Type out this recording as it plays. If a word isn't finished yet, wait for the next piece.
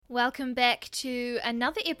Welcome back to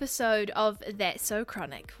another episode of That's So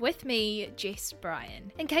Chronic with me, Jess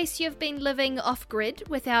Bryan. In case you've been living off-grid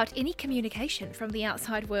without any communication from the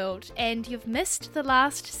outside world and you've missed the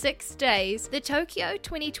last 6 days, the Tokyo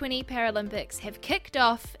 2020 Paralympics have kicked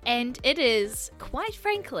off and it is, quite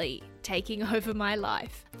frankly, taking over my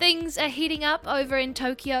life. Things are heating up over in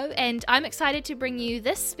Tokyo and I'm excited to bring you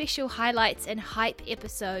this special highlights and hype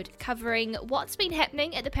episode covering what's been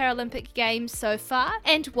happening at the Paralympic Games so far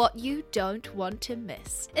and what you don't want to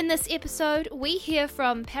miss. In this episode, we hear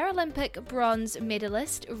from Paralympic bronze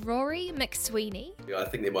medalist Rory McSweeney. I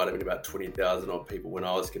think there might have been about 20,000 odd people when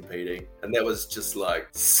I was competing, and that was just like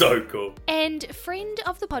so cool. And friend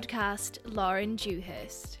of the podcast, Lauren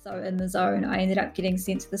Dewhurst. So in the zone, I ended up getting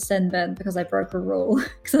sent to the sin bin because I broke a rule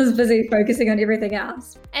because I was busy focusing on everything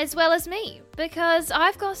else. As well as me, because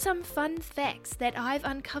I've got some fun facts that I've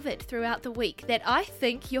uncovered throughout the week that I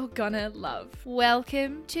think you're gonna love.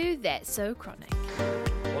 Welcome to That's So Chronic.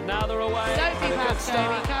 Well, now they're away. Sophie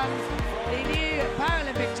Pascoe becomes the new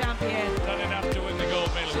Paralympic champion. Not enough to win the gold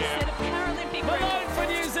medal here. Malone for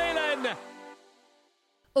New Zealand.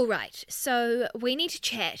 Alright, so we need to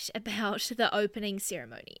chat about the opening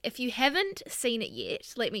ceremony. If you haven't seen it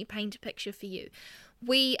yet, let me paint a picture for you.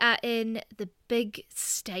 We are in the big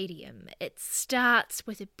stadium. It starts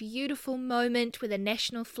with a beautiful moment where the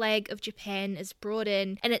national flag of Japan is brought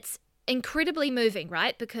in, and it's incredibly moving,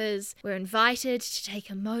 right? Because we're invited to take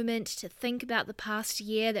a moment to think about the past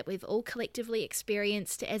year that we've all collectively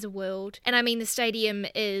experienced as a world. And I mean, the stadium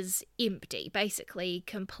is empty, basically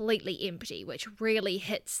completely empty, which really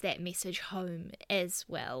hits that message home as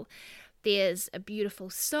well. There's a beautiful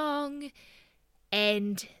song,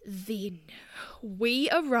 and then we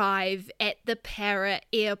arrive at the Para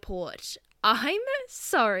airport. I'm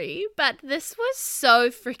sorry, but this was so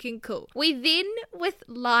freaking cool. We then, with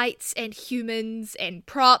lights and humans and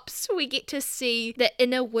props, we get to see the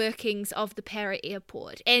inner workings of the Para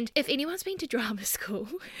airport. And if anyone's been to drama school,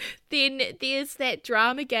 then there's that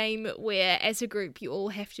drama game where as a group you all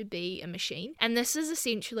have to be a machine. And this is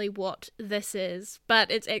essentially what this is, but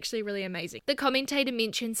it's actually really amazing. The commentator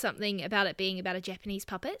mentioned something about it being about a Japanese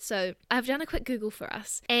puppet, so I've done a quick Google for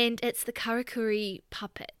us, and it's the Karakuri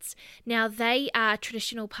puppets. Now, they are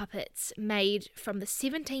traditional puppets made from the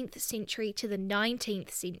 17th century to the 19th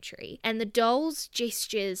century, and the doll's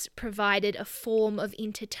gestures provided a form of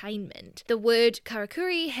entertainment. The word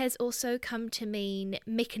karakuri has also come to mean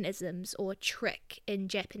mechanisms or trick in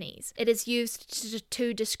Japanese. It is used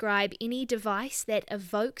to describe any device that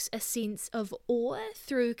evokes a sense of awe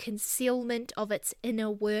through concealment of its inner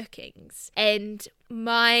workings. And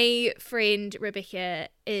my friend Rebecca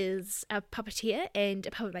is a puppeteer and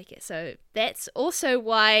a puppet maker, so that's also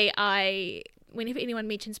why whenever anyone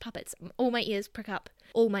mentions puppets, all my ears prick up.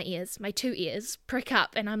 My 2 ears prick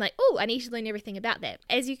up, and I'm like, oh, I need to learn everything about that.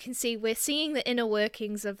 As you can see, we're seeing the inner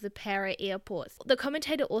workings of the Para airport. The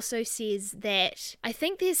commentator also says that I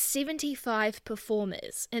think there's 75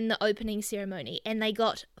 performers in the opening ceremony, and they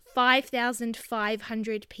got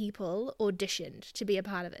 5,500 people auditioned to be a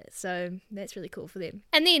part of it. So that's really cool for them.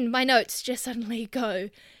 And then my notes just suddenly go,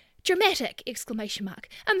 dramatic! !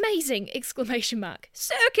 Amazing! !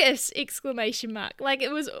 Circus! ! Like,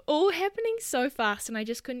 it was all happening so fast and I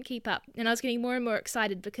just couldn't keep up. And I was getting more and more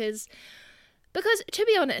excited because to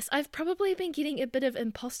be honest, I've probably been getting a bit of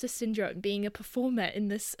imposter syndrome being a performer in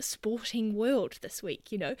this sporting world this week,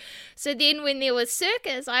 you know. So then when there was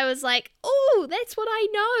circus, I was like, oh, that's what I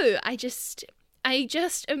know. I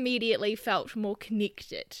just immediately felt more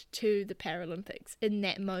connected to the Paralympics in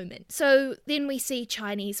that moment. So then we see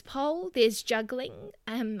Chinese pole, there's juggling.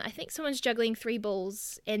 I think someone's juggling 3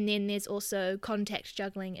 balls, and then there's also contact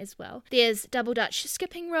juggling as well. There's double Dutch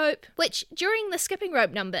skipping rope, which during the skipping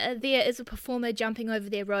rope number, there is a performer jumping over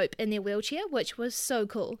their rope in their wheelchair, which was so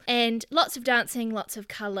cool. And lots of dancing, lots of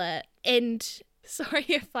colour, and sorry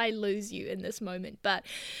if I lose you in this moment, but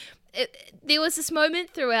there was this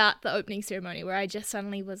moment throughout the opening ceremony where I just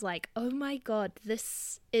suddenly was like, oh my god,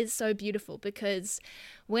 this is so beautiful, because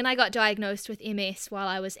when I got diagnosed with MS while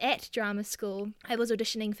I was at drama school, I was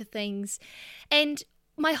auditioning for things, and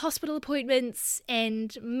my hospital appointments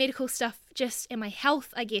and medical stuff and my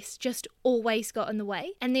health, I guess, just always got in the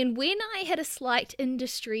way. And then when I had a slight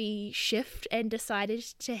industry shift and decided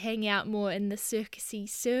to hang out more in the circusy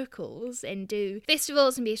circles and do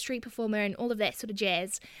festivals and be a street performer and all of that sort of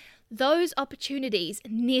jazz, those opportunities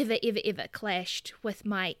never, ever, ever clashed with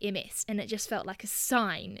my MS, and it just felt like a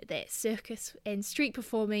sign that circus and street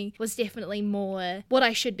performing was definitely more what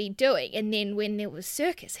I should be doing. And then when there was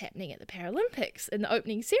circus happening at the Paralympics in the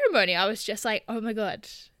opening ceremony, I was just like, oh my god,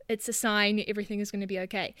 it's a sign everything is going to be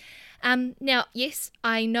okay. Now, yes,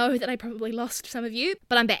 I know that I probably lost some of you,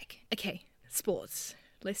 but I'm back. Okay, sports.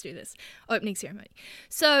 Let's do this. Opening ceremony.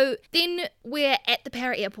 So then we're at the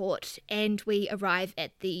Para airport and we arrive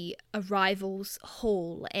at the arrivals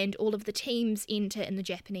hall and all of the teams enter in the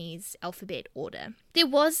Japanese alphabet order. There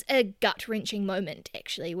was a gut-wrenching moment,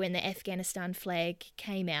 actually, when the Afghanistan flag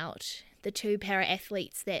came out. The 2 para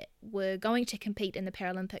athletes that were going to compete in the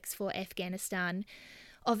Paralympics for Afghanistan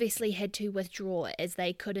obviously had to withdraw as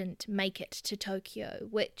they couldn't make it to Tokyo,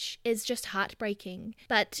 which is just heartbreaking.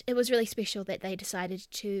 But it was really special that they decided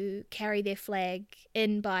to carry their flag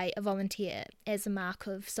in by a volunteer as a mark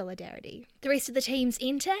of solidarity. The rest of the teams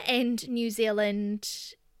enter, and New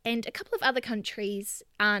Zealand and a couple of other countries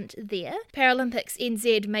aren't there. Paralympics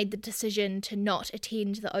NZ made the decision to not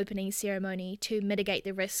attend the opening ceremony to mitigate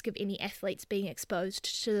the risk of any athletes being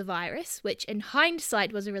exposed to the virus, which in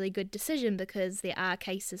hindsight was a really good decision because there are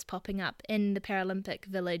cases popping up in the Paralympic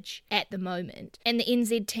village at the moment. And the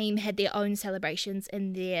NZ team had their own celebrations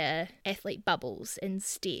in their athlete bubbles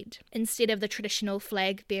instead of the traditional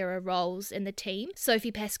flag bearer roles in the team.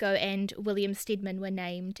 Sophie Pascoe and William Steadman were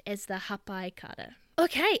named as the hapai kara.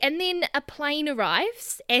 Okay, and then a plane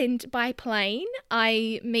arrives, and by plane,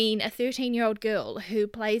 I mean a 13-year-old girl who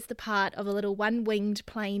plays the part of a little one-winged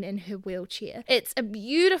plane in her wheelchair. It's a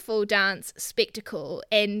beautiful dance spectacle,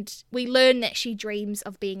 and we learn that she dreams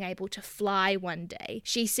of being able to fly one day.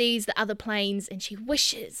 She sees the other planes, and she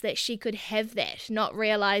wishes that she could have that, not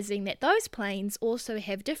realizing that those planes also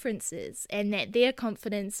have differences, and that their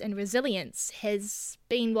confidence and resilience has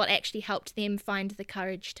been what actually helped them find the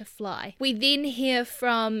courage to fly. We then hear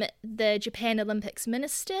from the Japan Olympics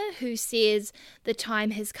minister who says the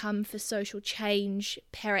time has come for social change.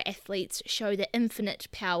 Para-athletes show the infinite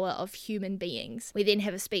power of human beings. We then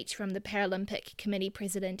have a speech from the Paralympic Committee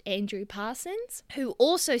President Andrew Parsons, who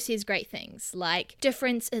also says great things like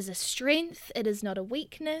difference is a strength, it is not a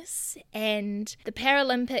weakness, and the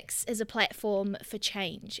Paralympics is a platform for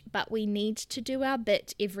change, but we need to do our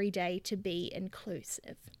bit every day to be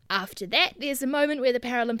inclusive. After that, there's a moment where the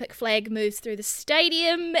Paralympic flag moves through the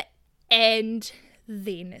stadium, and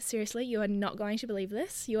then, seriously, you are not going to believe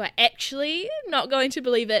this. You are actually not going to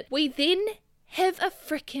believe it. We then have a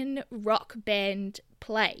frickin' rock band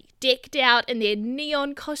play, decked out in their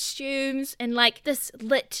neon costumes and like this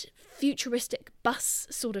lit futuristic bus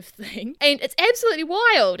sort of thing. And it's absolutely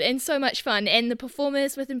wild and so much fun. And the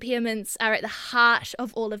performers with impairments are at the heart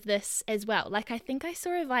of all of this as well. Like, I think I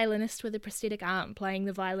saw a violinist with a prosthetic arm playing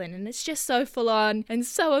the violin, and it's just so full on and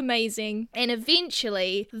so amazing. And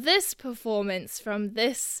eventually, this performance from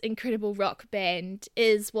this incredible rock band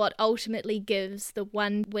is what ultimately gives the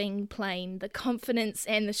one-wing plane the confidence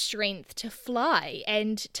and the strength to fly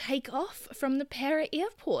and take off from the Para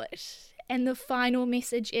airport. And the final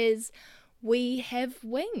message is, we have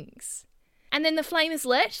wings. And then the flame is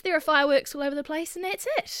lit, there are fireworks all over the place, and that's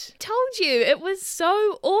it. Told you, it was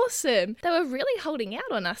so awesome. They were really holding out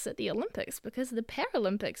on us at the Olympics because the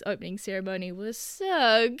Paralympics opening ceremony was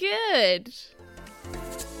so good.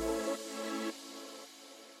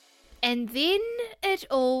 And then it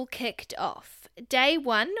all kicked off. Day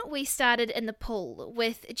 1, we started in the pool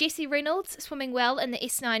with Jesse Reynolds swimming well in the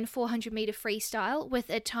S9 400 metre freestyle with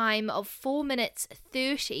a time of 4 minutes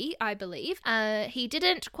 30, I believe. He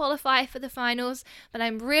didn't qualify for the finals, but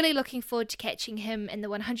I'm really looking forward to catching him in the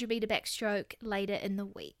 100 metre backstroke later in the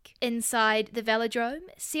week. Inside the velodrome,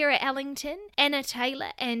 Sarah Ellington, Anna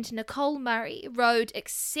Taylor and Nicole Murray rode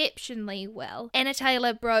exceptionally well. Anna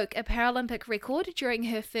Taylor broke a Paralympic record during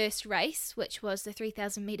her first race, which was the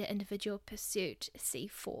 3,000 metre individual pursuit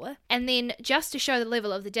C4. And then, just to show the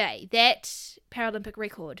level of the day, that Paralympic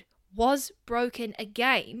record was broken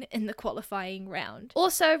again in the qualifying round.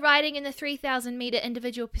 Also riding in the 3,000 metre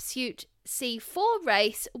individual pursuit C4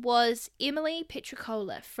 race was Emily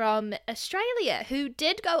Petricola from Australia, who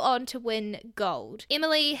did go on to win gold.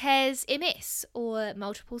 Emily has MS, or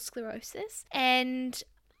multiple sclerosis, and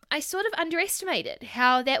I sort of underestimated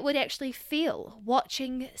how that would actually feel,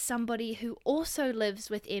 watching somebody who also lives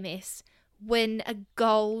with MS win a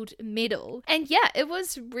gold medal. And yeah, it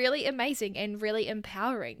was really amazing and really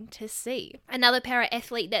empowering to see. Another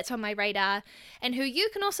para-athlete that's on my radar and who you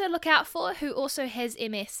can also look out for, who also has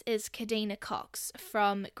MS, is Kadina Cox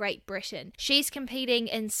from Great Britain. She's competing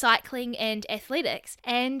in cycling and athletics,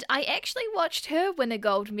 and I actually watched her win a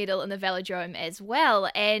gold medal in the velodrome as well,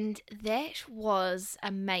 and that was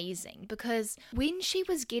amazing because when she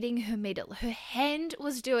was getting her medal, her hand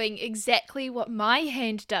was doing exactly what my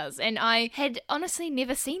hand does, and I had honestly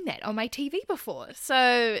never seen that on my TV before.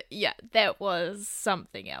 So yeah, that was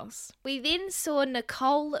something else. We then saw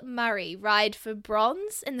Nicole Murray ride for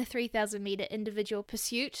bronze in the 3,000 metre individual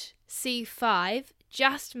pursuit, C5,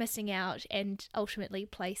 just missing out and ultimately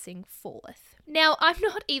placing 4th. Now, I'm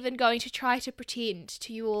not even going to try to pretend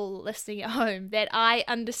to you all listening at home that I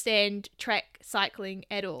understand track cycling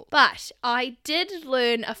at all. But I did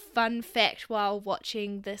learn a fun fact while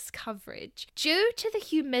watching this coverage. Due to the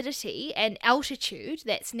humidity and altitude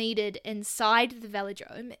that's needed inside the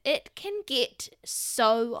velodrome, it can get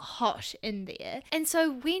so hot in there. And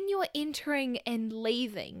so when you're entering and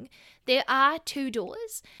leaving, there are 2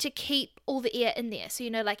 doors to keep all the air in there. So,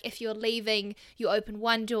 like if you're leaving, you open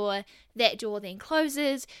one door, that door then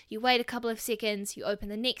closes, you wait a couple of seconds, you open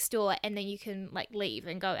the next door, and then you can leave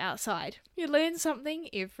and go outside. You learn something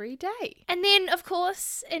every day. And then, of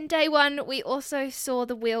course, in day 1, we also saw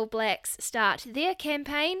the Wheel Blacks start their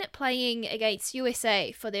campaign playing against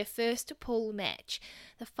USA for their first pool match.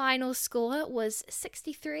 The final score was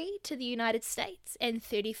 63 to the United States and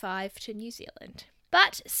 35 to New Zealand.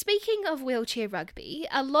 But speaking of wheelchair rugby,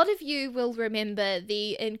 a lot of you will remember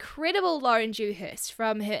the incredible Lauren Dewhurst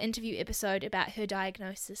from her interview episode about her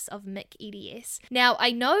diagnosis of MIC EDS. Now,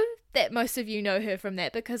 I know that most of you know her from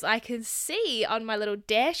that because I can see on my little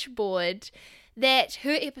dashboard that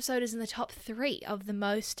her episode is in the top 3 of the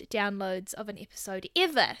most downloads of an episode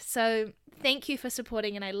ever. So thank you for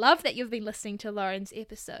supporting, and I love that you've been listening to Lauren's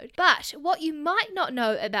episode. But what you might not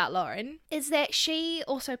know about Lauren is that she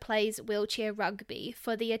also plays wheelchair rugby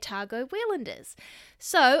for the Otago Wheelanders.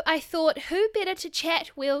 So I thought, who better to chat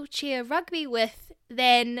wheelchair rugby with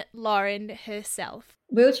than Lauren herself?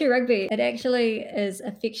 Wheelchair rugby, it actually is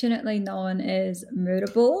affectionately known as murder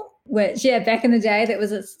ball, which, back in the day, that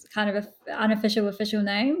was its kind of an unofficial official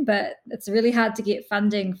name, but it's really hard to get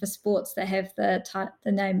funding for sports that have the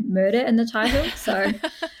name murder in the title. So,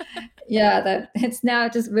 it's now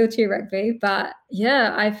just wheelchair rugby. But,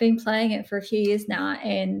 I've been playing it for a few years now,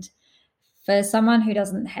 and for someone who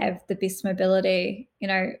doesn't have the best mobility,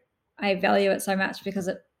 I value it so much because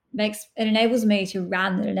it enables me to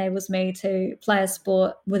run, it enables me to play a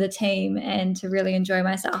sport with a team and to really enjoy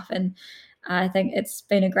myself. And I think it's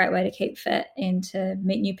been a great way to keep fit and to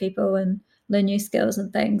meet new people and learn new skills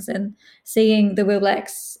and things. And seeing the Wheel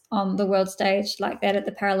Blacks on the world stage like that at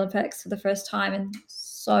the Paralympics for the first time in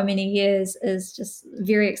so many years is just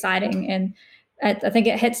very exciting. And I think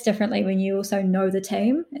it hits differently when you also know the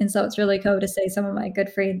team. And so it's really cool to see some of my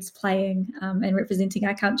good friends playing and representing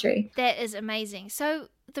our country. That is amazing. So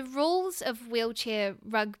the rules of wheelchair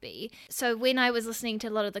rugby, so when I was listening to a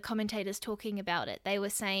lot of the commentators talking about it, they were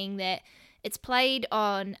saying that it's played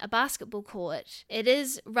on a basketball court. It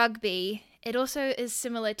is rugby. It also is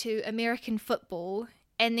similar to American football.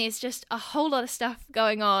 And there's just a whole lot of stuff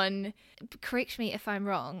going on. Correct me if I'm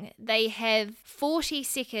wrong. They have 40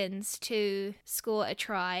 seconds to score a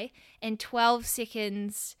try and 12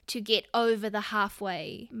 seconds to get over the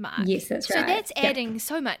halfway mark. Yes, that's right. So that's adding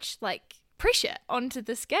so much pressure onto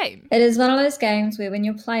this game. It is one of those games where when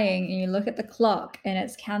you're playing and you look at the clock and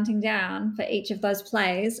it's counting down for each of those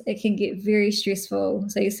plays, it can get very stressful.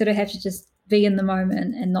 So you sort of have to just be in the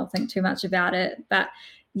moment and not think too much about it. But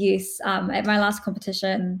yes, at my last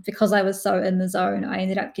competition, because I was so in the zone, I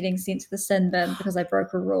ended up getting sent to the sin bin because I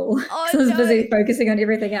broke a rule. Oh, I was busy focusing on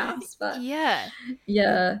everything else. But yeah.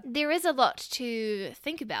 There is a lot to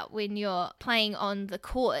think about when you're playing on the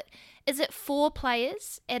court. Is it 4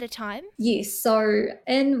 players at a time? Yes. So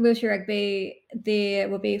in wheelchair rugby, there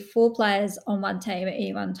will be 4 players on one team at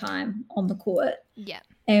any one time on the court. Yeah.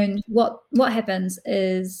 And what happens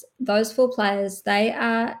is those 4 players, they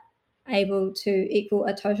are able to equal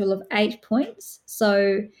a total of 8 points.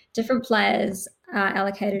 So different players are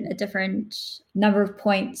allocated a different number of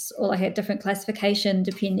points or a different classification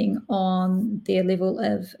depending on their level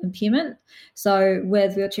of impairment. So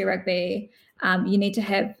with wheelchair rugby, you need to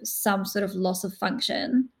have some sort of loss of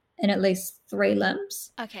function in at least 3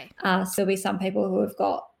 limbs. Okay. So there'll be some people who have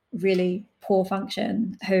got really poor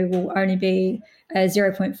function who will only be a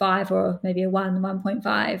 0.5 or maybe a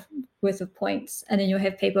 1.5 worth of points. And then you'll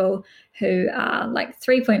have people who are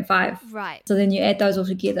 3.5. Right. So then you add those all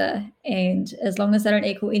together. And as long as they don't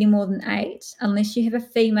equal any more than 8, unless you have a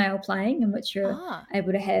female playing in which you're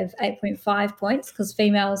able to have 8.5 points, because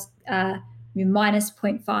females are minus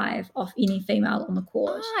 0.5 off any female on the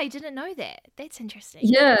court. Oh, I didn't know that. That's interesting.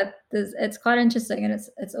 Yeah, it's quite interesting, and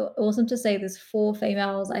it's awesome to see there's 4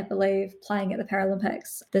 females, I believe, playing at the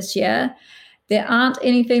Paralympics this year. There aren't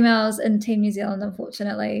any females in Team New Zealand,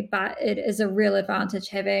 unfortunately, but it is a real advantage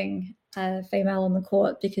having a female on the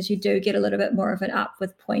court, because you do get a little bit more of an up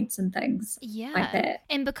with points and things like that.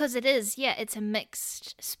 And because it's a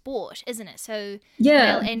mixed sport, isn't it? So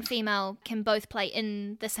Yeah. male and female can both play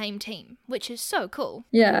in the same team, which is so cool.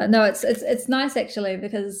 Yeah, no, it's nice actually,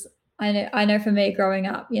 because I know for me growing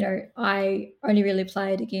up, I only really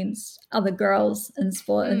played against other girls in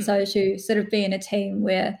sport, and so to sort of be in a team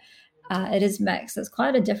where it is mixed, it's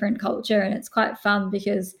quite a different culture, and it's quite fun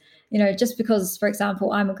because just because, for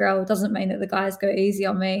example, I'm a girl doesn't mean that the guys go easy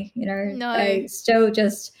on me. No. They still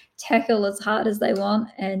just tackle as hard as they want,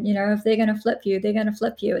 and if they're going to flip you, they're going to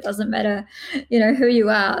flip you. It doesn't matter who you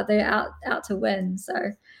are, they're out to win. So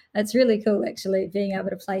it's really cool actually being able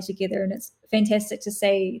to play together, and it's fantastic to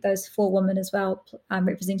see those 4 women as well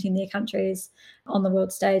representing their countries on the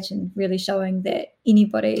world stage, and really showing that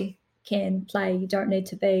anybody can play. You don't need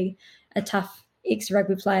to be a tough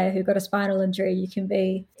ex-rugby player who got a spinal injury. You can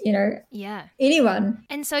be anyone.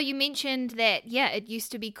 And so you mentioned that it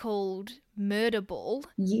used to be called murder ball.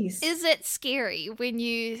 Yes. Is it scary when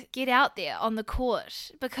you get out there on the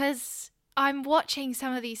court? Because I'm watching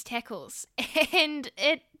some of these tackles and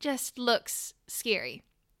it just looks scary.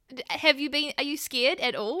 Are you scared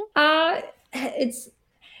at all?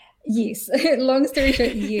 Yes. Long story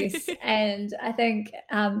short, yes. And I think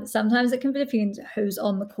sometimes it can depend who's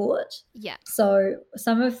on the court. Yeah. So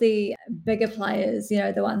some of the bigger players,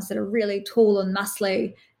 the ones that are really tall and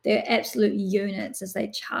muscly, they're absolute units as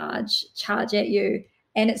they charge at you.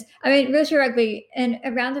 And wheelchair rugby in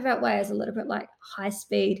a roundabout way is a little bit like high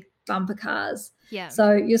speed bumper cars. Yeah.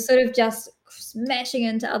 So you're sort of just smashing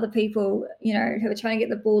into other people, who are trying to get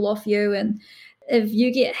the ball off you. And if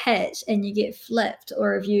you get hit and you get flipped,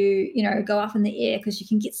 or if you go up in the air, because you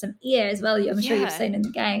can get some air as well, I'm sure you've seen in the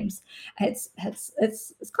games, it's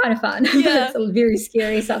kind of fun. Yeah. It's very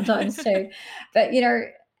scary sometimes too, but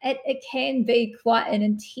it can be quite an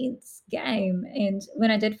intense game. And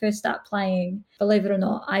when I did first start playing, believe it or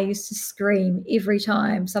not, I used to scream every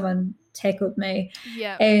time someone tackled me.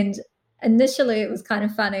 Yeah. And initially it was kind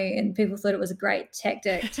of funny, and people thought it was a great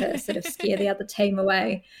tactic to sort of scare the other team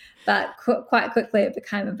away. But quite quickly it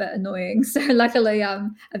became a bit annoying. So luckily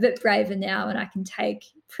I'm a bit braver now, and I can take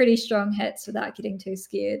pretty strong hits without getting too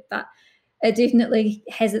scared. But it definitely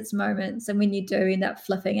has its moments. And when you do end up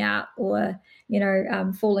flipping out, or,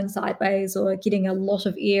 falling sideways, or getting a lot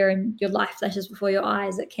of air and your life flashes before your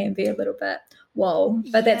eyes, it can be a little bit whoa.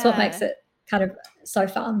 But that's what makes it kind of so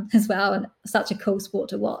fun as well, and such a cool sport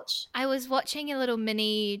to watch. I was watching a little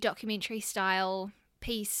mini documentary style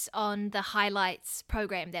piece on the highlights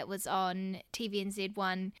program that was on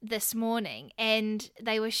TVNZ1 this morning, and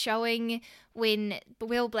they were showing when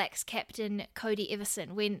the All Blacks captain Cody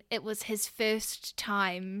Everson, when it was his first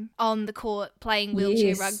time on the court playing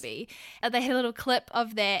wheelchair rugby, they had a little clip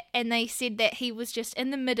of that, and they said that he was just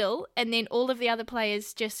in the middle, and then all of the other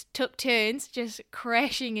players just took turns just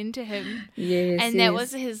crashing into him. That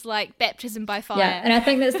was his baptism by fire. Yeah, and I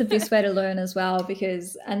think that's the best way to learn as well,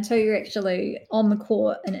 because until you're actually on the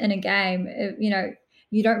court and in a game,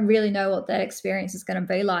 you don't really know what that experience is going to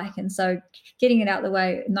be like. And so getting it out the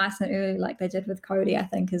way nice and early, like they did with Cody, I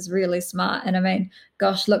think is really smart. And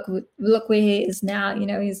gosh, look where he is now.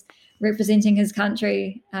 He's representing his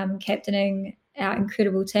country, captaining our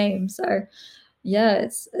incredible team. So yeah,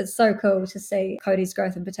 it's so cool to see Cody's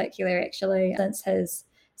growth in particular, actually, since his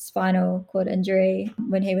spinal cord injury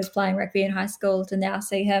when he was playing rugby in high school, to now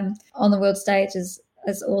see him on the world stage is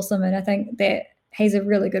awesome. And I think that he's a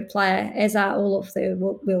really good player, as are all of the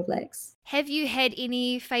All Blacks. Have you had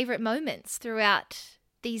any favourite moments throughout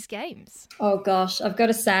these games? Oh gosh, I've got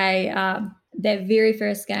to say that very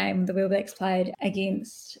first game the All Blacks played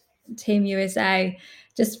against Team USA,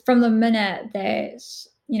 just from the minute that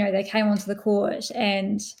they came onto the court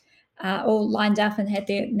and all lined up and had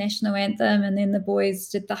their national anthem, and then the boys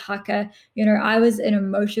did the haka. I was an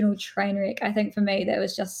emotional train wreck. I think for me that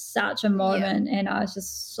was just such a moment, and I was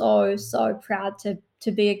just so proud to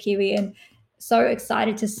be a Kiwi, and so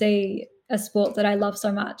excited to see a sport that I love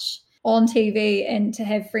so much on TV, and to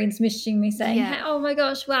have friends messaging me saying, hey, oh my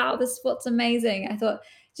gosh, wow, this sport's amazing. I thought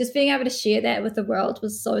just being able to share that with the world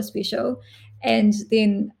was so special. And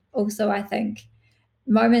then also I think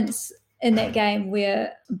moments in that game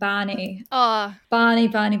where Barney, I'm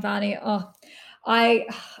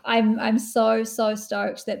so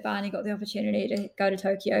stoked that Barney got the opportunity to go to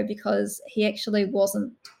Tokyo, because he actually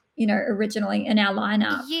wasn't, originally in our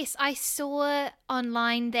lineup. Yes, I saw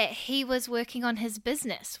online that he was working on his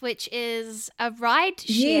business, which is a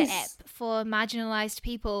ride-share app for marginalised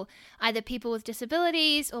people, either people with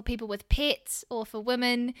disabilities or people with pets or for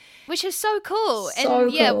women, which is so cool.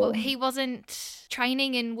 Cool. He wasn't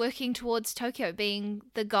training and working towards Tokyo being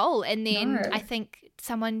the goal. And then I think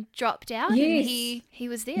someone dropped out and he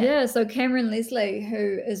was there. Yeah, so Cameron Leslie,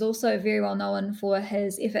 who is also very well known for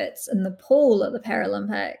his efforts in the pool at the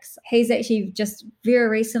Paralympics, he's actually just very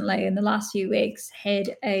recently, in the last few weeks,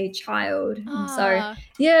 had a child. And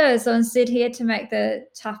so instead he had to make the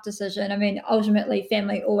tough decision. I mean, ultimately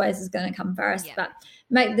family always is going to come first, but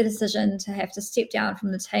make the decision to have to step down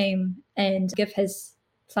from the team and give his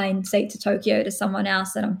plane seat to Tokyo to someone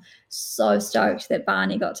else. And I'm so stoked that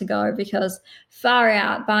Barney got to go, because far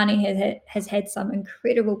out, Barney has had some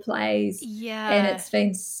incredible plays. And it's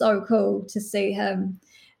been so cool to see him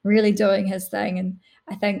really doing his thing. And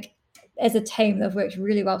I think as a team, they've worked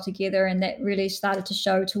really well together, and that really started to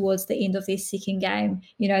show towards the end of their second game.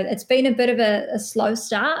 It's been a bit of a slow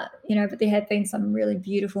start, but there have been some really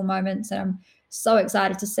beautiful moments, and I'm so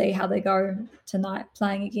excited to see how they go tonight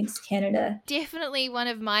playing against Canada. Definitely one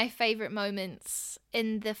of my favourite moments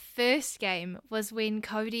in the first game was when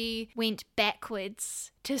Cody went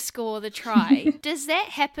backwards to score the try. Does that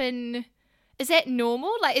happen? Is that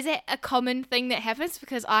normal? Like, is that a common thing that happens?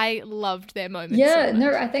 Because I loved that moment. Yeah,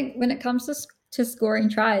 no, I think when it comes to scoring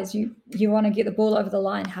tries, you want to get the ball over the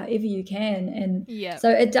line however you can. And so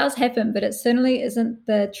it does happen, but it certainly isn't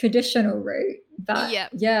the traditional route. But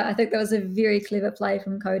I think that was a very clever play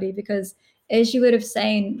from Cody, because as you would have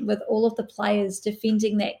seen with all of the players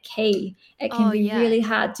defending that key, it can be really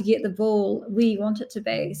hard to get the ball where you want it to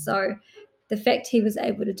be. So the fact he was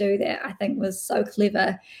able to do that, I think, was so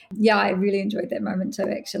clever. Yeah, I really enjoyed that moment too,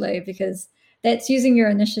 actually, because that's using your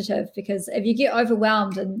initiative. Because if you get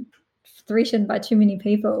overwhelmed and threatened by too many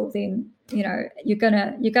people, then you're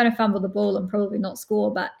gonna fumble the ball and probably not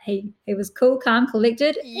score. But he was cool, calm,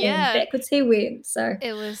 collected, and backwards he went. So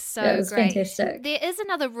it was great. Fantastic. There is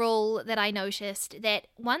another rule that I noticed, that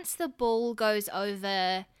once the ball goes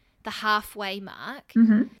over the halfway mark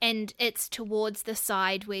and it's towards the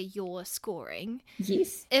side where you're scoring,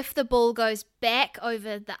 if the ball goes back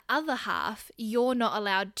over the other half, you're not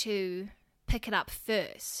allowed to pick it up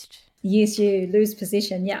first. Yes, you lose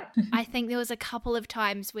possession, I think there was a couple of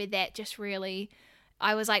times where that just really,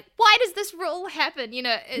 I was like, why does this rule happen?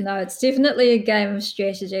 No, it's definitely a game of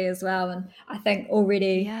strategy as well. And I think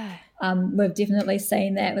already we've definitely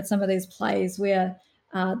seen that with some of these plays where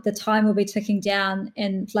the time will be ticking down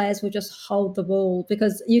and players will just hold the ball,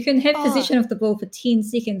 because you can have possession of the ball for 10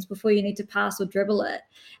 seconds before you need to pass or dribble it.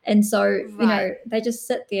 And so, they just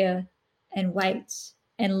sit there and wait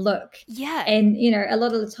and look. And, a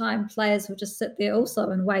lot of the time players will just sit there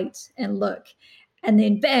also and wait and look. And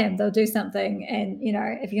then, bam, they'll do something. And,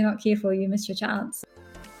 if you're not careful, you miss your chance.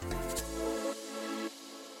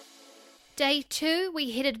 Day 2,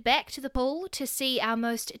 we headed back to the pool to see our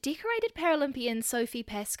most decorated Paralympian Sophie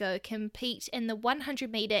Pascoe compete in the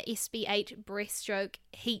 100-metre SB8 breaststroke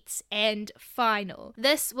heats and final.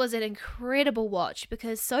 This was an incredible watch,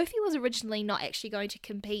 because Sophie was originally not actually going to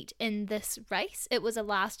compete in this race. It was a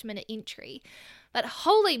last-minute entry. But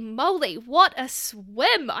holy moly, what a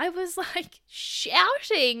swim! I was like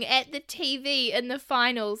shouting at the TV in the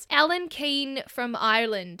finals. Ellen Keane from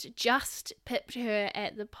Ireland just pipped her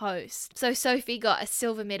at the post. So Sophie got a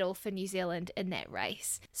silver medal for New Zealand in that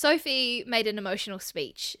race. Sophie made an emotional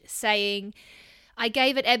speech saying, I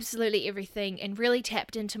gave it absolutely everything and really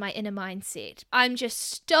tapped into my inner mindset. I'm just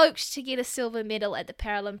stoked to get a silver medal at the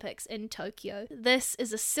Paralympics in Tokyo. This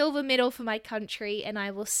is a silver medal for my country, and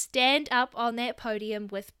I will stand up on that podium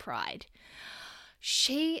with pride.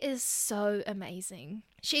 She is so amazing.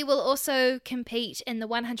 She will also compete in the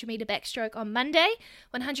 100-metre backstroke on Monday,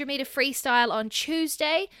 100-metre freestyle on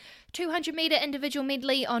Tuesday, 200-metre individual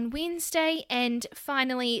medley on Wednesday, and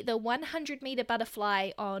finally the 100-metre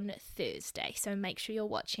butterfly on Thursday. So make sure you're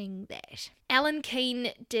watching that. Ellen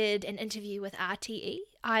Keane did an interview with RTE,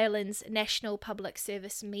 Ireland's national public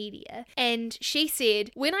service media, and she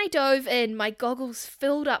said, when I dove in, my goggles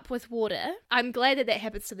filled up with water. I'm glad that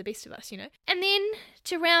happens to the best of us, And then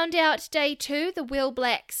to round out day 2, the Wheel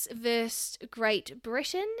Blacks versus Great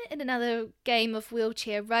Britain in another game of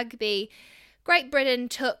wheelchair rugby. Great Britain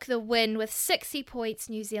took the win with 60 points,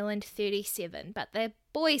 New Zealand 37, but the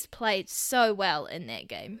boys played so well in that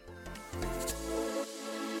game.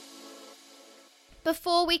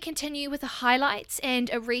 Before we continue with the highlights and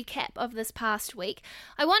a recap of this past week,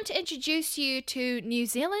 I want to introduce you to New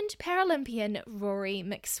Zealand Paralympian Rory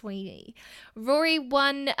McSweeney. Rory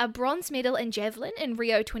won a bronze medal in javelin in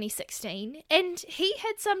Rio 2016, and he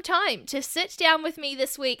had some time to sit down with me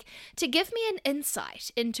this week to give me an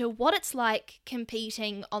insight into what it's like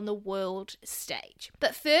competing on the world stage.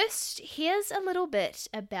 But first, here's a little bit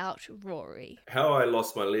about Rory. How I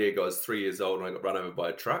lost my leg, I was 3 years old and I got run over by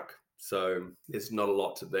a truck. So there's not a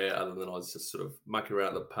lot to there other than I was just sort of mucking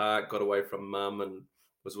around the park, got away from mum and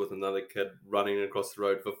was with another kid running across the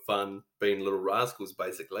road for fun, being little rascals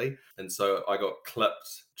basically. And so I got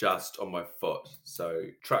clipped just on my foot. So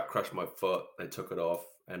truck crushed my foot, they took it off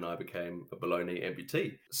and I became a below knee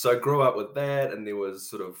amputee. So I grew up with that and there was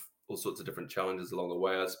sort of all sorts of different challenges along the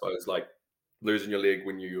way, I suppose, like losing your leg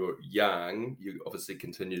when you're young, you obviously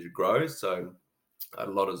continue to grow. So I had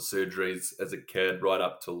a lot of surgeries as a kid, right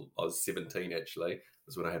up till I was 17 actually,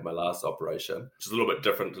 was when I had my last operation, which is a little bit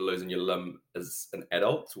different to losing your limb as an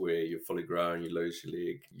adult, where you're fully grown, you lose your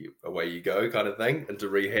leg, away you go kind of thing, into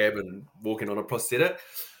rehab and walking on a prosthetic.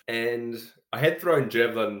 And I had thrown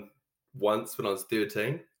javelin once when I was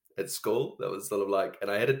 13 at school. That was sort of like,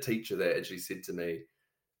 and I had a teacher that actually said to me,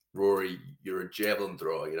 Rory, you're a javelin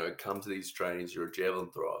thrower, come to these trainings, you're a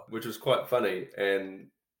javelin thrower, which was quite funny.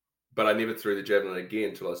 But I never threw the javelin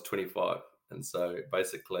again until I was 25. And so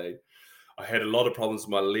basically I had a lot of problems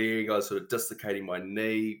with my leg. I was sort of dislocating my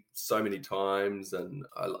knee so many times. And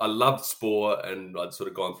I loved sport and I'd sort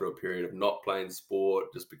of gone through a period of not playing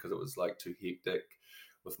sport just because it was like too hectic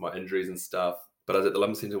with my injuries and stuff. But I was at the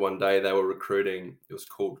Limb Centre one day, they were recruiting, it was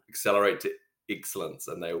called Accelerate to Excellence,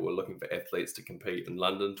 and they were looking for athletes to compete in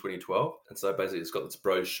London 2012. And so I basically just got this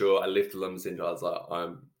brochure. I left the Limb Centre, I was like,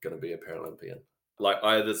 I'm going to be a Paralympian. Like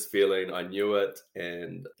I had this feeling, I knew it,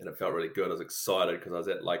 and it felt really good. I was excited because I was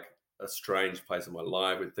at like a strange place in my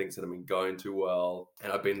life where things hadn't been going too well.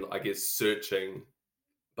 And I've been, I guess, searching,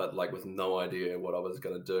 but like with no idea what I was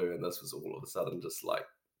going to do. And this was all of a sudden just like,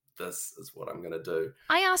 this is what I'm going to do.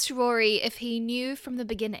 I asked Rory if he knew from the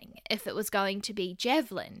beginning if it was going to be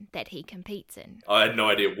javelin that he competes in. I had no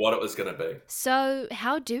idea what it was going to be. So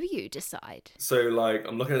how do you decide? So like,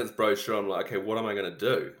 I'm looking at this brochure, I'm like, okay, what am I going to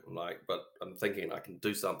do? But I'm thinking I can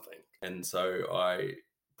do something. And so I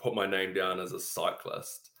put my name down as a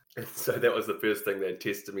cyclist. And so that was the first thing they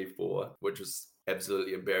tested me for, which was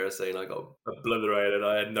absolutely embarrassing. I got obliterated.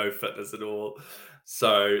 I had no fitness at all.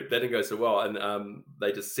 So that didn't go so well. And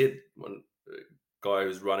they just said, one guy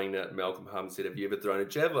who's running it, Malcolm Hum, said, have you ever thrown a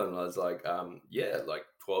javelin? And I was like, yeah, like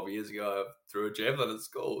 12 years ago, I threw a javelin at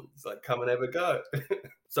school. He's like, come and have a go.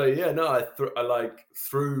 So yeah, no, I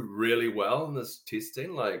threw really well in this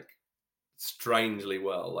testing, like strangely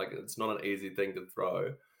well. Like it's not an easy thing to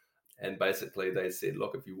throw. And basically they said,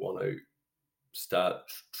 look, if you want to start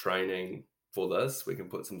training for this, we can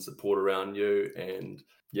put some support around you. And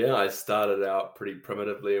yeah, I started out pretty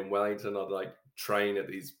primitively in Wellington. I'd like train at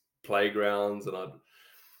these playgrounds and I'd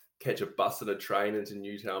catch a bus and a train into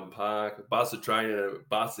Newtown Park, a bus, a train and a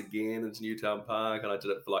bus again into Newtown Park. And I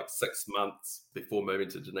did it for like 6 months before moving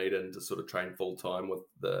to Dunedin to sort of train full time with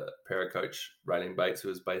the para coach Raylene Bates, who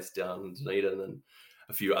was based down in Dunedin, and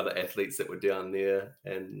a few other athletes that were down there,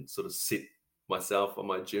 and sort of set myself on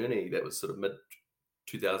my journey. That was sort of mid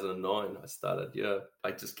 2009 I started.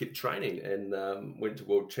 I just kept training and went to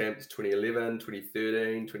World Champs 2011,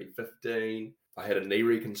 2013, 2015. I had a knee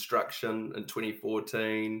reconstruction in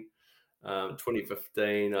 2014.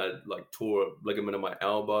 2015 I like tore a ligament in my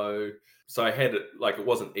elbow. So I had it, like it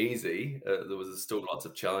wasn't easy. There was still lots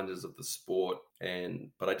of challenges of the sport,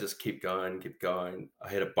 but I just kept going. I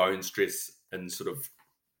had a bone stress and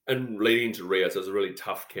leading to Rio, so it was a really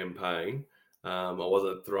tough campaign. I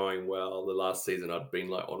wasn't throwing well. The last season I'd been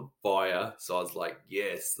like on fire. So I was like,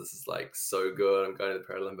 yes, this is like so good. I'm going to the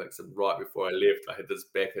Paralympics. And right before I left, I had this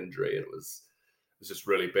back injury and it was just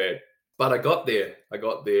really bad. But I got there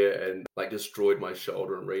and like destroyed my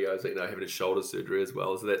shoulder in Rio. So, having a shoulder surgery as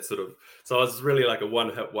well. So I was really like a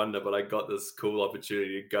one-hit wonder, but I got this cool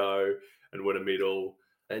opportunity to go and win a medal.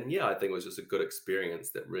 And yeah, I think it was just a good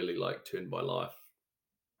experience that really like turned my life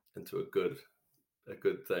into a good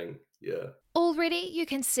thing. Yeah. Already you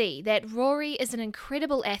can see that Rory is an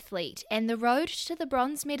incredible athlete and the road to the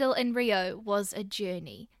bronze medal in Rio was a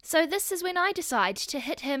journey. So this is when I decide to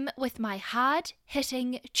hit him with my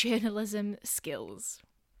hard-hitting journalism skills.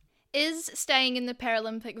 Is staying in the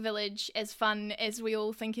Paralympic Village as fun as we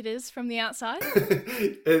all think it is from the outside?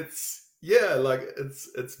 It's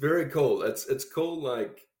very cool. It's cool,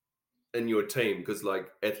 like in your team, because like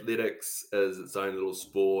athletics is its own little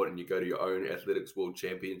sport, and you go to your own athletics world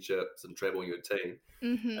championships and travel in your team.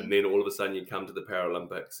 And then all of a sudden you come to the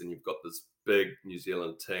Paralympics and you've got this big New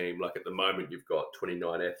Zealand team. Like at the moment, you've got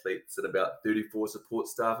 29 athletes and about 34 support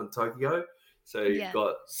staff in Tokyo. So you've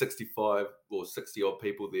got 65 or 60 odd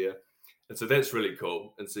people there. And so that's really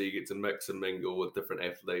cool. And so you get to mix and mingle with different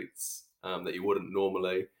athletes that you wouldn't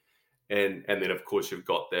normally. And then, of course, you've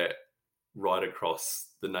got that right across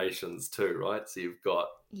the nations too, right? So you've got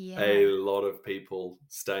a lot of people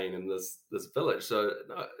staying in this village. So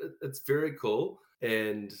no, it's very cool.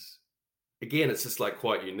 And again, it's just like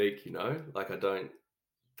quite unique, you know? Like I don't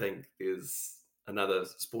think there's another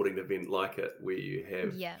sporting event like it where you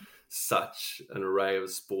have such an array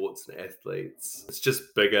of sports and athletes. It's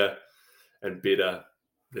just bigger and better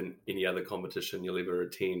than any other competition you'll ever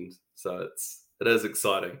attend. So it is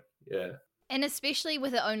exciting. Yeah. And especially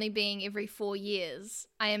with it only being every 4 years,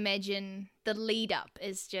 I imagine the lead up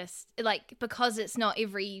is just like, because it's not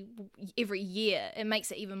every year, it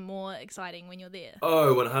makes it even more exciting when you're there.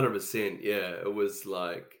 Oh, 100%. Yeah. It was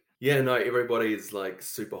like, everybody's like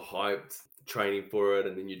super hyped training for it,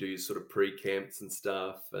 and then you do sort of pre-camps and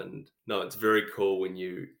stuff. And no, it's very cool when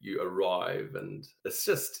you arrive, and it's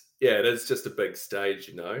just, it is just a big stage,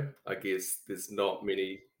 you know. I guess there's not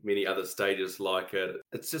many other stages like it.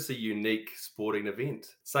 It's just a unique sporting event,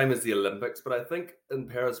 same as the Olympics. But I think in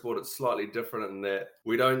parasport it's slightly different in that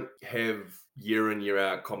we don't have year in, year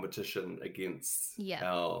out competition against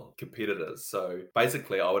our competitors. So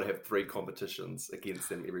basically I would have 3 competitions against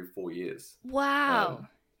them every 4 years. Wow.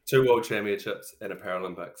 2 World Championships and a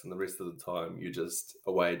Paralympics, and the rest of the time you're just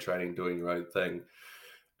away training, doing your own thing,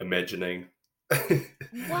 imagining.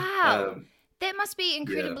 Wow. That must be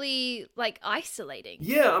incredibly like isolating.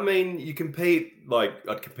 Yeah, I mean, you compete, like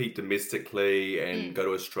I'd compete domestically and go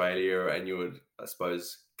to Australia, and you would, I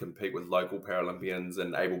suppose, compete with local Paralympians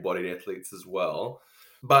and able-bodied athletes as well.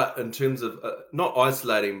 But in terms of not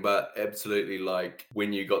isolating, but absolutely like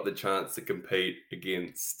when you got the chance to compete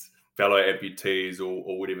against fellow amputees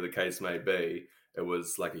or whatever the case may be, it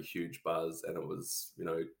was like a huge buzz, and it was, you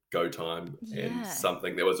know, go time and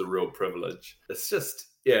something that was a real privilege. It's just,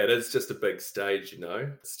 it is just a big stage, you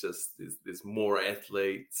know. It's just, there's more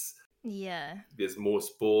athletes. Yeah. There's more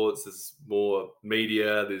sports, there's more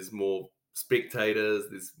media, there's more spectators,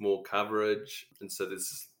 there's more coverage. And so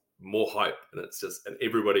there's more hype, and it's just, and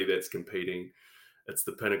everybody that's competing, it's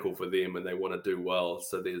the pinnacle for them and they want to do well.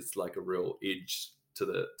 So there's like a real edge to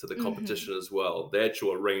the competition as well. The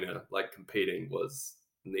actual arena, like competing, was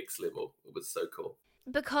next level. It was so cool.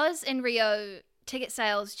 Because in Rio, ticket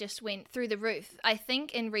sales just went through the roof. I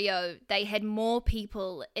think in Rio, they had more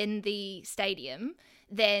people in the stadium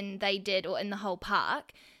than they did, or in the whole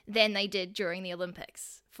park, than they did during the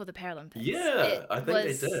Olympics for the Paralympics. Yeah, I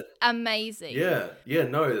think they did. Amazing. Yeah,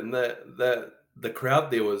 no, and the crowd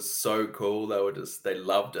there was so cool. They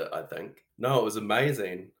loved it, I think. No, it was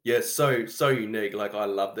amazing. Yeah, so unique. Like, I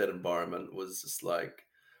love that environment. It was just like,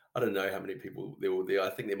 I don't know how many people there were there. I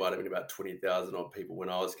think there might have been about 20,000 odd people when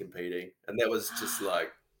I was competing. And that was just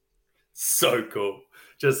like so cool.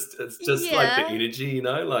 It's just like the energy, you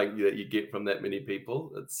know, like that you get from that many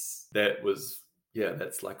people. That's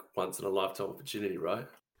like once in a lifetime opportunity, right?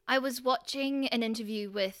 I was watching an interview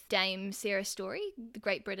with Dame Sarah Storey,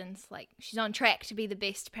 Great Britain's, like, she's on track to be the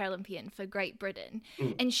best Paralympian for Great Britain.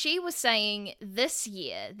 And she was saying this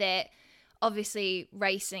year that obviously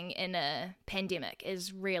racing in a pandemic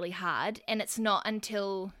is really hard, and it's not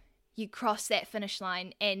until you cross that finish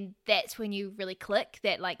line and that's when you really click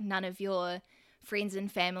that, like, none of your friends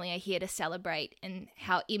and family are here to celebrate and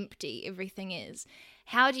how empty everything is.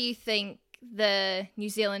 How do you think the New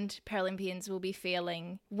Zealand Paralympians will be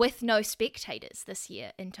feeling with no spectators this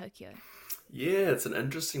year in Tokyo? Yeah, it's an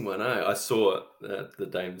interesting one. I saw the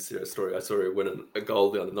Dame Sarah Storey. I saw her win a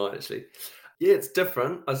gold the other night, actually. Yeah, it's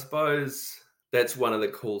different. I suppose that's one of the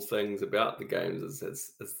cool things about the games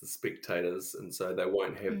is the spectators, and so they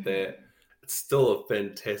won't have that. It's still a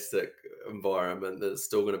fantastic environment. There's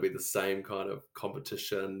still going to be the same kind of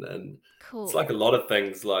competition, and it's like a lot of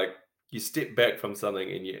things. Like, you step back from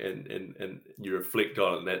something and you reflect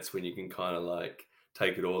on it, and that's when you can kind of like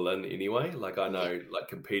take it all in anyway. Like, I know, like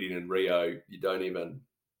competing in Rio, you don't even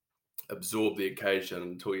absorb the occasion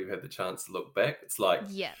until you've had the chance to look back. It's like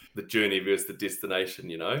the journey versus the destination,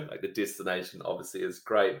 you know? Like, the destination obviously is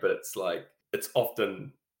great, but it's like, it's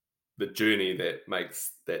often the journey that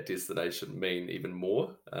makes that destination mean even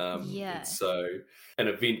more. And so an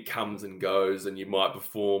event comes and goes, and you might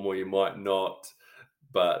perform or you might not,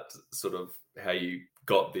 but sort of how you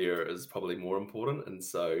got there is probably more important. And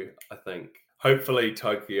so I think hopefully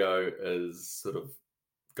Tokyo is sort of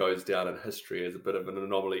goes down in history as a bit of an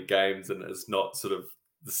anomaly games, and it's not sort of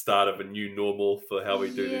the start of a new normal for how we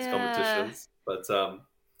do these competitions. But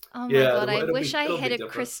Oh my yeah, God, I wish I it'll had be a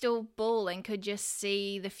different. crystal ball and could just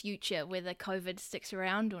see the future, whether COVID sticks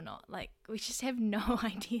around or not. Like, we just have no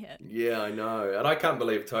idea. Yeah, I know, and I can't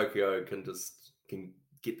believe Tokyo can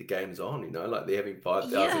get the games on. You know, like they're having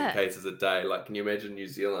 5,000 Yeah. cases a day. Like, can you imagine New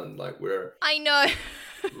Zealand? Like, we're I know.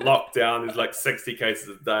 lockdown is like 60 cases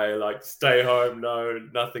a day. Like, stay home. No,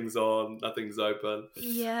 nothing's on. Nothing's open.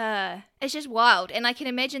 Yeah. It's just wild. And I can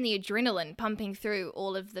imagine the adrenaline pumping through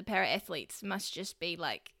all of the para-athletes must just be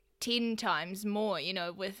like 10 times more, you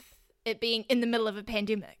know, with it being in the middle of a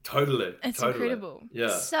pandemic. Totally. It's totally. incredible. Yeah.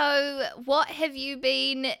 So, what have you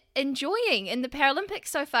been enjoying in the Paralympics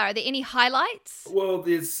so far? Are there any highlights? Well,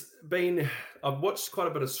 I've watched quite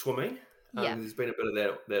a bit of swimming. Yeah. There's been a bit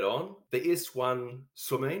of that on. The S1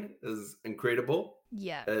 swimming is incredible.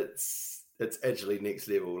 Yeah. It's actually next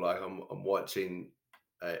level. Like, I'm watching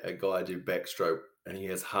a guy do backstroke and he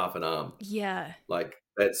has half an arm. Yeah. Like,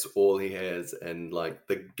 that's all he has, and like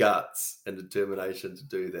the guts and determination to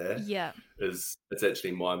do that Yeah. it's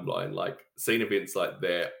actually mind blowing. Like, seeing events like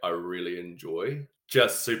that, I really enjoy.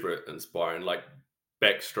 Just super inspiring. Like,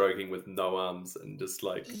 backstroking with no arms and just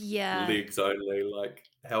like Yeah. legs only. Like,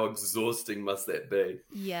 how exhausting must that be?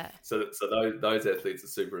 Yeah. So those athletes are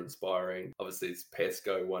super inspiring. Obviously,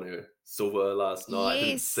 Pascoe won her silver last night. I didn't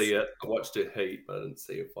Yes. see it. I watched her heat, but I didn't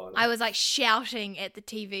see her final. I was like shouting at the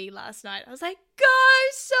TV last night. I was like, "Go,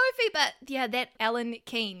 Sophie!" But yeah, that Ellen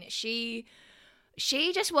Keane, she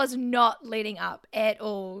just was not letting up at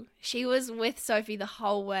all. She was with Sophie the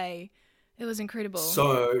whole way. It was incredible.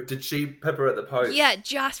 So, did she pip her at the post? Yeah,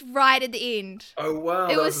 just right at the end. Oh, wow.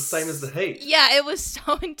 It That was was the same as the heat. Yeah, it was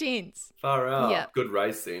so intense. Far out. Yeah. Good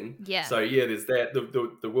race then. Yeah. So, yeah, there's that.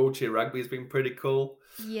 The wheelchair rugby has been pretty cool.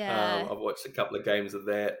 Yeah. I've watched a couple of games of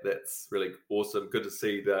that. That's really awesome. Good to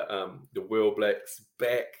see the All Blacks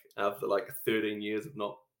back after like 13 years of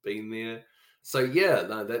not being there. So, yeah,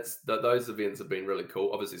 no, those events have been really cool.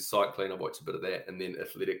 Obviously, cycling, I've watched a bit of that. And then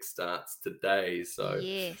athletics starts today. So,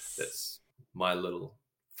 Yes. that's my little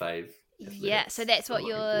fave. Yeah, so that's what I'm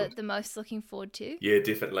looking you're forward. the most looking forward to? Yeah,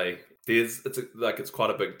 definitely. It's quite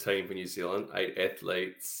a big team for New Zealand, 8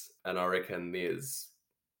 athletes, and I reckon there's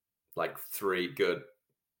like 3 good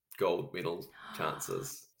gold medal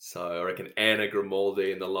chances. So I reckon Anna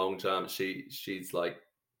Grimaldi in the long jump, she's like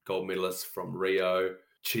gold medalist from Rio.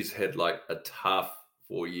 She's had like a tough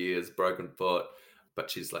 4 years, broken foot, but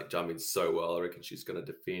she's like jumping so well. I reckon she's going to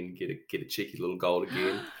defend, get a cheeky little gold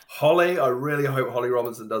again. Holly, I really hope Holly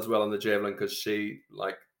Robinson does well in the javelin, because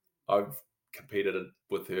I've competed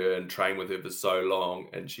with her and trained with her for so long,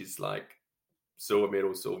 and she's like silver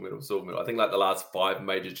medal. I think like the last 5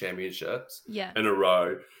 major championships Yeah. in a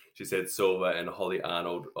row, she's had silver, and Holly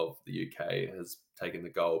Arnold of the UK has taken the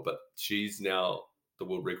gold, but she's now the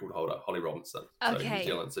world record holder, Holly Robinson. So Okay. New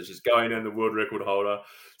Zealand. So she's going in the world record holder.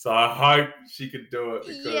 So I hope she can do it,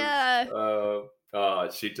 because Yeah.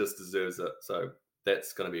 she just deserves it. So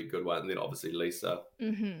that's going to be a good one. And then obviously Lisa,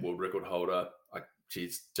 Mm-hmm. world record holder.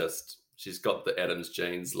 She's got the Adams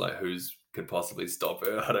genes. Like, who's could possibly stop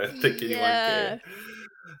her? I don't think anyone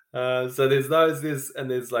can. So there's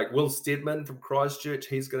there's like Will Steadman from Christchurch.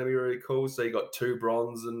 He's going to be really cool. So you got 2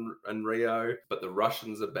 bronze in Rio, but the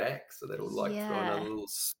Russians are back, so that'll like throw Yeah. another little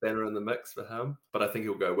spanner in the mix for him. But I think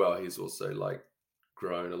he'll go well. He's also like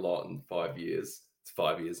grown a lot in 5 years. It's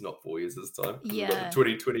 5 years, not 4 years this time. We've got Yeah. the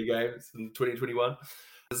 2020 games in 2021.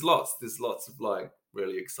 There's lots of like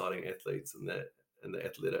really exciting athletes in the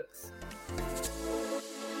athletics.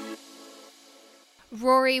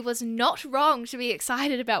 Rory was not wrong to be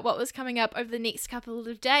excited about what was coming up over the next couple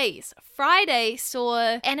of days. Friday saw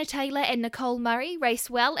Anna Taylor and Nicole Murray race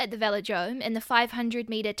well at the Velodrome in the 500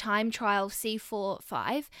 metre time trial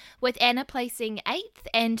C4-5, with Anna placing 8th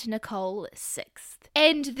and Nicole 6th.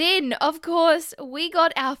 And then, of course, we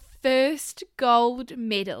got our first gold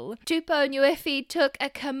medal. Tupou Nuefi took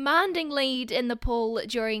a commanding lead in the pool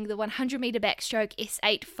during the 100 metre backstroke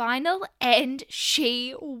S8 final, and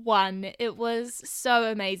she won. It was so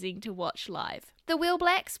amazing to watch live. The Wheel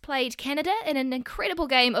Blacks played Canada in an incredible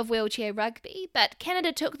game of wheelchair rugby, but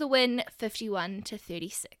Canada took the win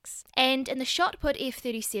 51-36. And in the shot put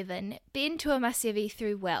F37, Ben Tuamasevi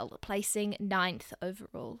threw well, placing 9th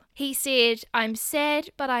overall. He said, "I'm sad,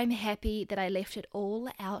 but I'm happy that I left it all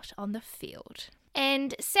out on the field."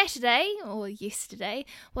 And Saturday, or yesterday,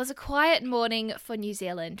 was a quiet morning for New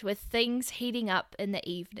Zealand, with things heating up in the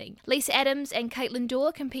evening. Lisa Adams and Caitlin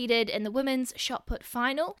Dorr competed in the women's shot put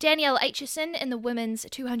final, Danielle Aitchison in the women's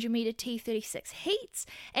 200 metre T36 heats,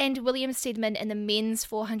 and William Steedman in the men's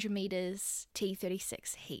 400 metres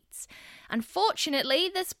T36 heats. Unfortunately,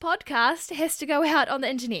 this podcast has to go out on the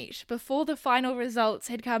internet before the final results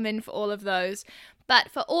had come in for all of those. But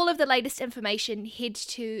for all of the latest information, head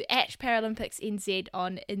to @ParalympicsNZ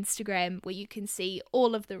on Instagram, where you can see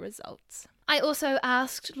all of the results. I also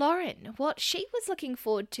asked Lauren what she was looking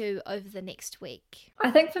forward to over the next week. I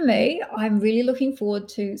think for me, I'm really looking forward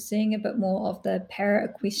to seeing a bit more of the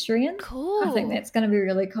para-equestrian. Cool. I think that's going to be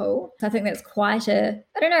really cool. I think that's quite I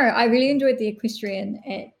don't know, I really enjoyed the equestrian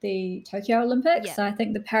at the Tokyo Olympics. Yeah. So I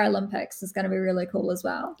think the Paralympics is going to be really cool as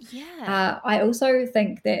well. Yeah. I also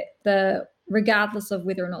think that regardless of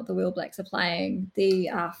whether or not the All Blacks are playing, the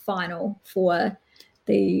final for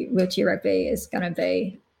the wheelchair rugby is going to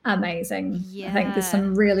be amazing. Yeah. I think there's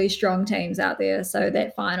some really strong teams out there, so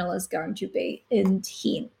that final is going to be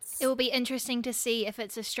intense. It will be interesting to see if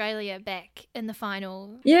it's Australia back in the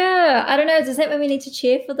final. Yeah, I don't know. Does that mean we need to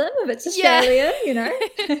cheer for them if it's Australia,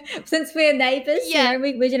 Since we're neighbours,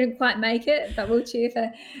 we didn't quite make it, but we'll cheer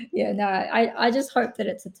for, I just hope that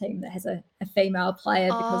it's a team that has a female player,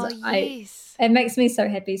 because it makes me so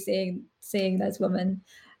happy seeing those women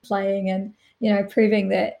playing and, proving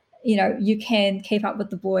that, you can keep up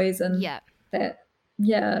with the boys and that.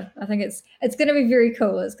 Yeah, I think it's going to be very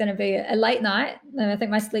cool. It's going to be a late night. And I think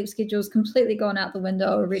my sleep schedule's completely gone out the window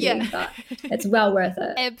already, but it's well worth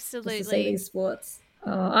it. Absolutely. Just to see these sports.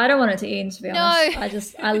 Oh, I don't want it to end, to be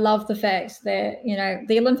honest. I love the fact that,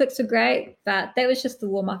 the Olympics are great, but that was just the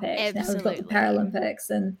warm-up act. Now we've got the Paralympics,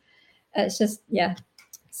 and it's just,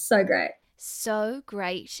 so great. So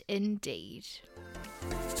great indeed.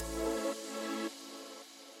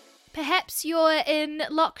 Perhaps you're in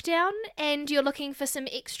lockdown and you're looking for some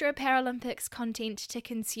extra Paralympics content to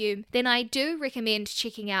consume, then I do recommend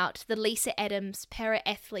checking out the Lisa Adams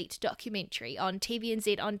Para-Athlete documentary on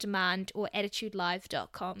TVNZ On Demand or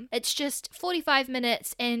AttitudeLive.com. It's just 45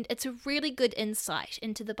 minutes and it's a really good insight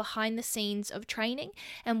into the behind the scenes of training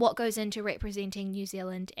and what goes into representing New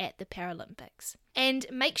Zealand at the Paralympics. And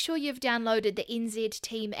make sure you've downloaded the NZ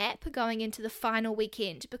Team app going into the final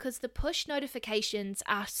weekend, because the push notifications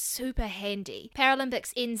are super handy.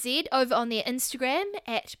 Paralympics NZ over on their Instagram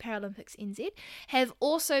 @ParalympicsNZ have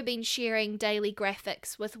also been sharing daily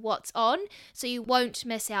graphics with what's on, so you won't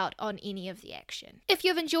miss out on any of the action. If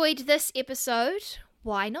you've enjoyed this episode,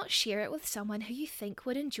 why not share it with someone who you think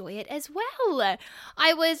would enjoy it as well?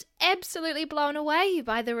 I was absolutely blown away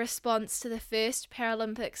by the response to the first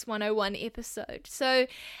Paralympics 101 episode. So,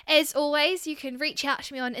 as always, you can reach out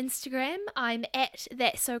to me on Instagram. I'm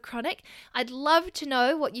 @ThatSoChronic. I'd love to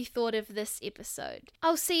know what you thought of this episode.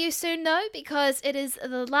 I'll see you soon though, because it is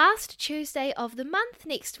the last Tuesday of the month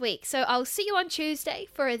next week. So I'll see you on Tuesday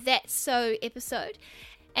for a That's So episode.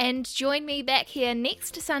 And join me back here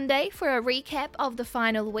next Sunday for a recap of the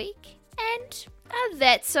final week and a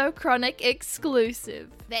That's So Chronic exclusive.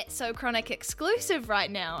 That's So Chronic exclusive right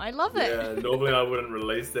now. I love it. Yeah, normally I wouldn't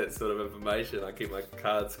release that sort of information. I keep my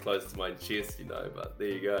cards close to my chest, but there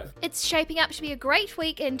you go. It's shaping up to be a great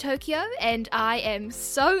week in Tokyo and I am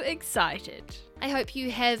so excited. I hope you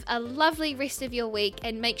have a lovely rest of your week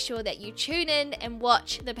and make sure that you tune in and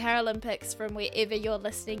watch the Paralympics from wherever you're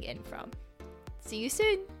listening in from. See you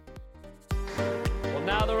soon. Well,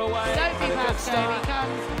 now they're away. Sophie Pascoe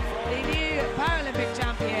becomes the new Paralympic